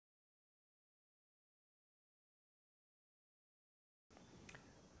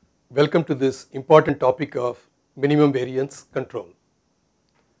Welcome to this important topic of minimum variance control.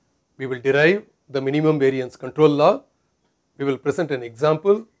 We will derive the minimum variance control law. We will present an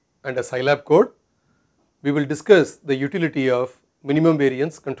example and a Scilab code. We will discuss the utility of minimum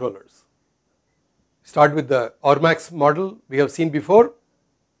variance controllers. Start with the Ormax model we have seen before.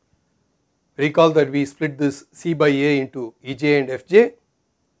 Recall that we split this C by A into Ej and Fj,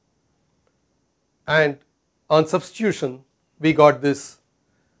 and on substitution we got this.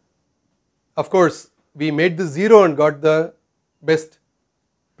 Of course, we made this 0 and got the best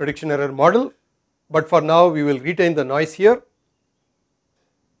prediction error model, but for now we will retain the noise here.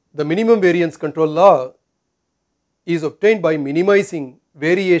 The minimum variance control law is obtained by minimizing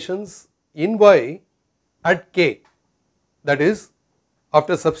variations in y at k, that is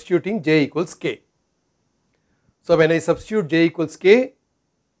after substituting j equals k. So when I substitute j equals k,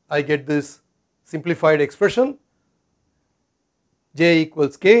 I get this simplified expression j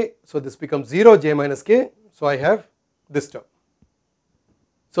equals k, so this becomes 0, j minus k, so I have this term.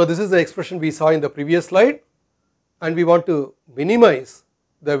 So this is the expression we saw in the previous slide, and we want to minimize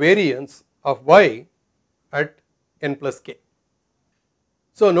the variance of y at n plus k.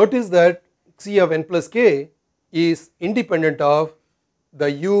 So notice that c of n plus k is independent of the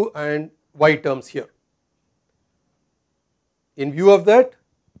u and y terms here. In view of that,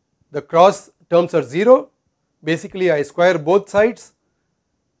 the cross terms are 0. Basically I square both sides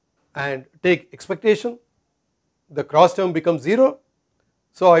and take expectation, the cross term becomes 0.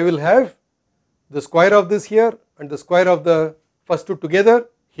 So I will have the square of this here and the square of the first two together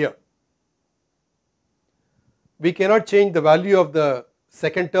here. We cannot change the value of the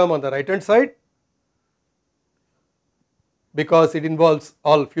second term on the right hand side because it involves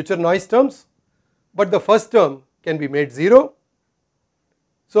all future noise terms, but the first term can be made 0.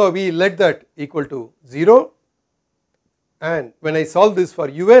 So we let that equal to 0, and when I solve this for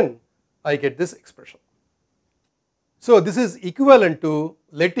un, I get this expression. So this is equivalent to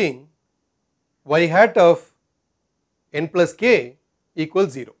letting y hat of n plus k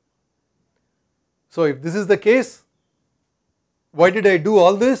equals 0. So if this is the case, why did I do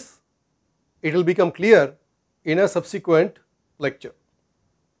all this? It will become clear in a subsequent lecture.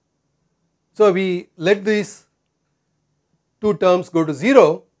 So we let these two terms go to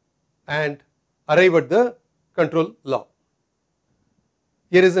 0 and arrive at the control law.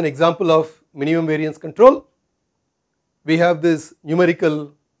 Here is an example of minimum variance control. We have this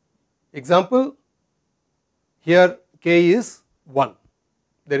numerical example. Here k is 1.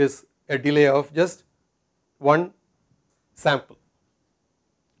 There is a delay of just one sample.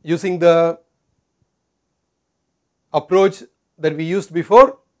 Using the approach that we used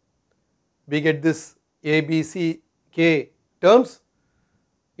before, we get this a, b, c, k terms.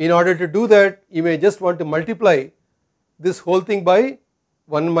 In order to do that, you may just want to multiply this whole thing by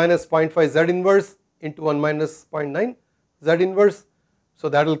 1 minus 0.5 z inverse into 1 minus 0.9 z inverse. So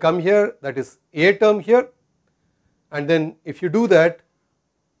that will come here, that is a term here, and then if you do that,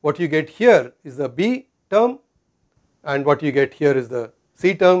 what you get here is the b term, and what you get here is the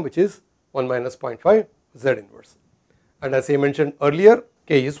c term, which is 1 minus 0.5 z inverse. And as I mentioned earlier,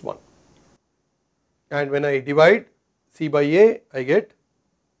 k is 1. And when I divide c by a, I get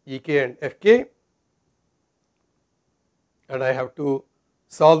ek and fk, and I have to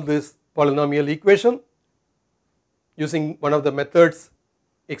solve this polynomial equation using one of the methods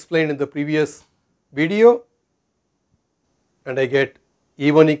explained in the previous video, and I get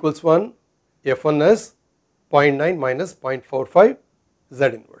E1 equals 1, F1 as 0.9 minus 0.45 Z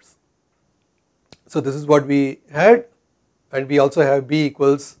inverse. So this is what we had, and we also have B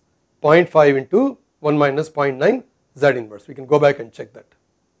equals 0.5 into 1 minus 0.9 Z inverse. We can go back and check that.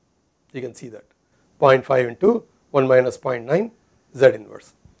 You can see that 0.5 into 1 minus 0.9 Z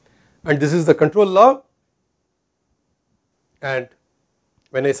inverse, and this is the control law. And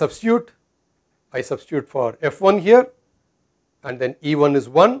when I substitute for F1 here, and then E1 is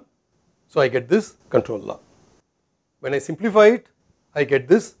 1, so I get this control law. When I simplify it, I get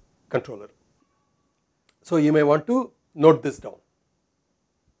this controller. So you may want to note this down.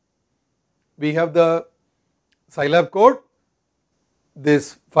 We have the Scilab code.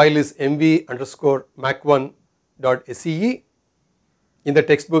 This file is mv_mac1.sce. In the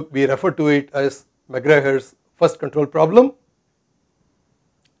textbook we refer to it as McGraw-Hir's first control problem.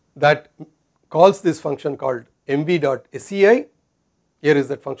 That calls this function called mv.sci. Here is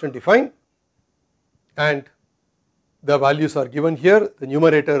that function defined, and the values are given here. The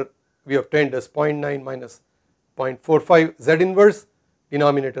numerator we obtained as 0.9 minus 0.45 z inverse,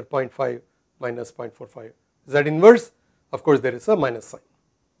 denominator 0.5 minus 0.45 z inverse. Of course there is a minus sign.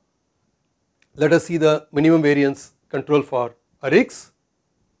 Let us see the minimum variance control for a RIX.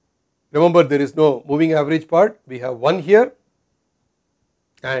 Remember, there is no moving average part, we have 1 here,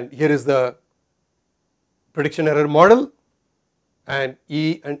 and here is the prediction error model, and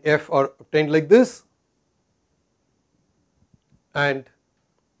E and F are obtained like this, and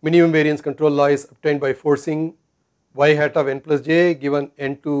minimum variance control law is obtained by forcing y hat of n plus j given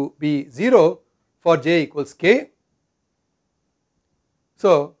n to be 0 for j equals k.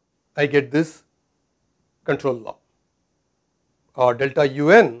 So, I get this control law, or delta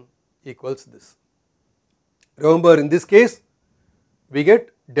un equals this. Remember, in this case we get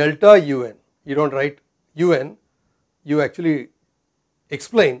delta un, you do not write un, you actually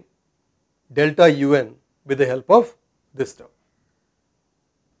explain delta un with the help of this term.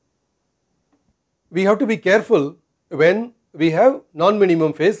 We have to be careful when we have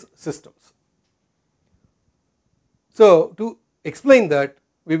non-minimum phase systems. So, to explain that,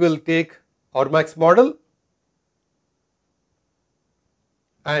 we will take Ormax model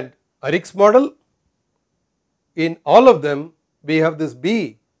and Aric's model. In all of them, we have this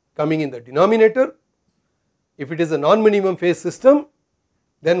B coming in the denominator. If it is a non-minimum phase system,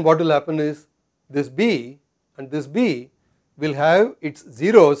 then what will happen is this B and this B will have its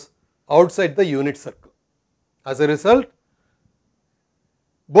zeros outside the unit circle. As a result,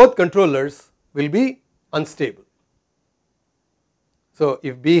 both controllers will be unstable. So,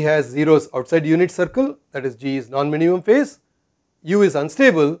 if B has zeros outside unit circle, that is G is non-minimum phase, U is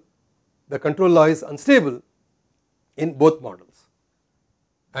unstable, the control law is unstable in both models,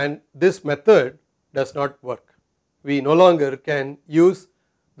 and this method does not work. We no longer can use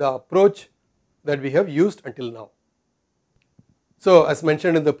the approach that we have used until now. So, as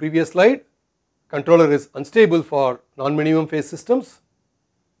mentioned in the previous slide, controller is unstable for non-minimum phase systems.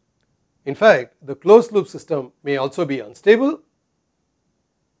 In fact, the closed loop system may also be unstable.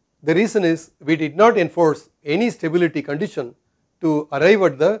 The reason is we did not enforce any stability condition to arrive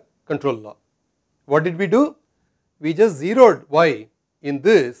at the control law. What did we do? We just zeroed y in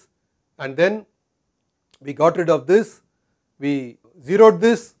this, and then we got rid of this, we zeroed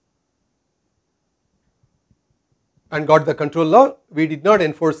this and got the control law. We did not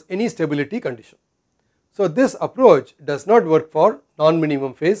enforce any stability condition. So, this approach does not work for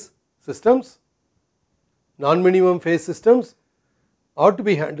non-minimum phase systems. Non-minimum phase systems ought to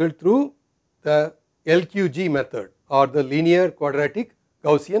be handled through the LQG method, or the linear quadratic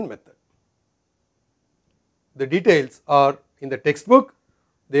Gaussian method. The details are in the textbook,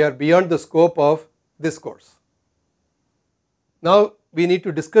 they are beyond the scope of this course. Now, we need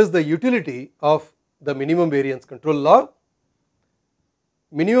to discuss the utility of the minimum variance control law.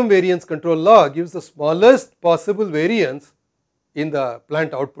 Minimum variance control law gives the smallest possible variance in the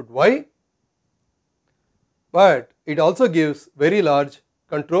plant output y, but it also gives very large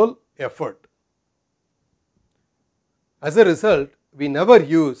control effort. As a result, we never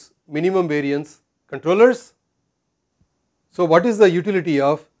use minimum variance controllers. So, what is the utility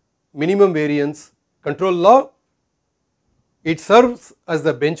of minimum variance control law? It serves as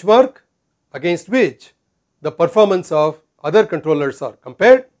the benchmark against which the performance of other controllers are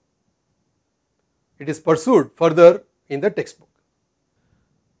compared. It is pursued further in the textbook.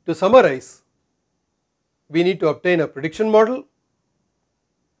 To summarize, we need to obtain a prediction model.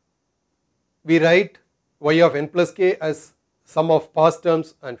 We write y of n plus k as sum of past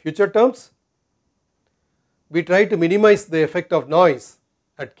terms and future terms. We try to minimize the effect of noise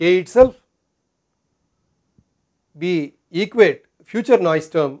at k itself. We equate future noise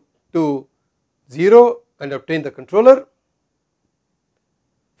term to 0 and obtain the controller.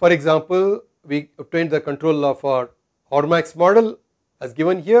 For example, we obtained the control law for Ormax model as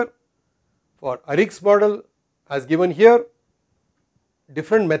given here, for Aric's model as given here.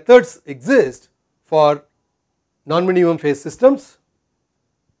 Different methods exist for non-minimum phase systems,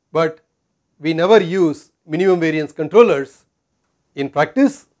 but we never use minimum variance controllers in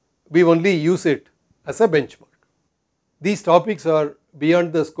practice, we only use it as a benchmark. These topics are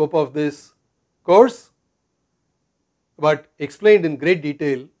beyond the scope of this course, but explained in great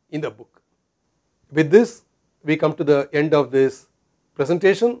detail in the book. With this, we come to the end of this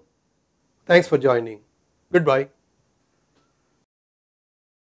presentation. Thanks for joining. Goodbye.